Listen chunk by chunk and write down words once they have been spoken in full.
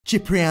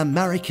Ciprian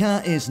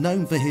Marica is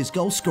known for his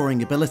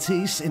goal-scoring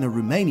abilities in a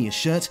Romania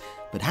shirt,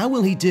 but how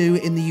will he do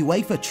in the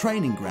UEFA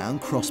Training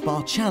Ground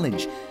Crossbar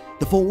Challenge?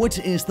 The forward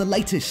is the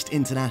latest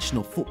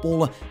international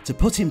footballer to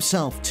put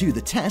himself to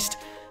the test.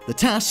 The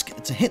task,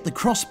 to hit the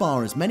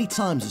crossbar as many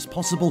times as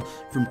possible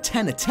from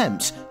 10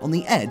 attempts on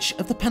the edge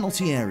of the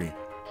penalty area.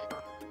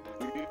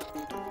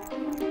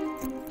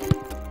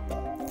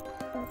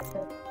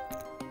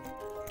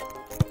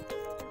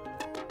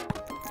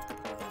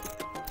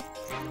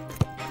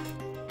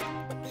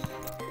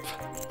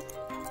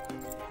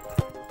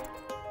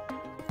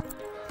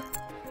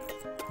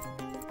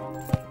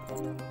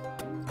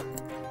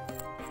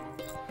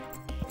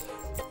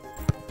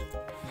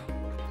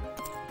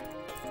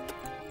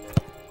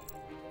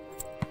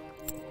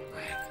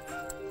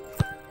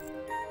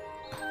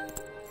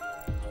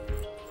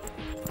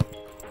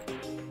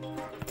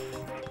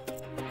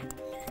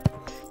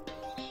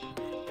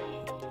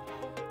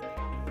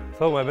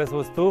 So my best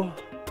was 2.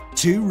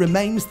 2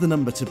 remains the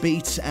number to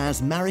beat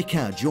as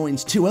Marica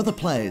joins 2 other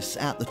players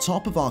at the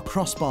top of our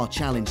Crossbar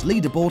Challenge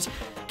leaderboard.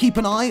 Keep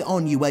an eye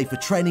on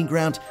UEFA Training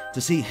Ground to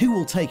see who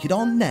will take it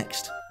on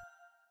next.